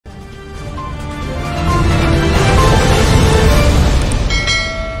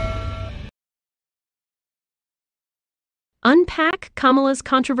Unpack Kamala's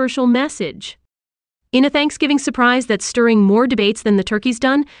controversial message. In a Thanksgiving surprise that's stirring more debates than the turkey's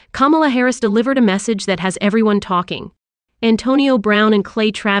done, Kamala Harris delivered a message that has everyone talking. Antonio Brown and Clay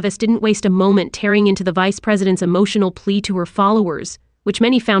Travis didn't waste a moment tearing into the vice president's emotional plea to her followers, which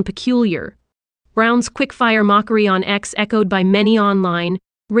many found peculiar. Brown's quick-fire mockery on X, echoed by many online,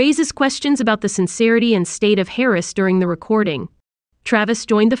 raises questions about the sincerity and state of Harris during the recording. Travis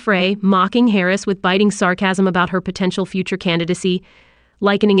joined the fray, mocking Harris with biting sarcasm about her potential future candidacy,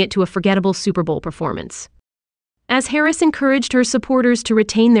 likening it to a forgettable Super Bowl performance. As Harris encouraged her supporters to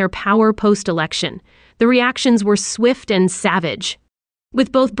retain their power post-election, the reactions were swift and savage.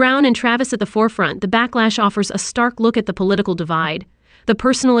 With both Brown and Travis at the forefront, the Backlash offers a stark look at the political divide, the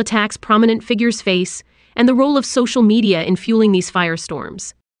personal attacks prominent figures face, and the role of social media in fueling these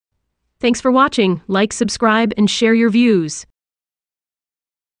firestorms. Thanks for watching. Like, subscribe, and share your views.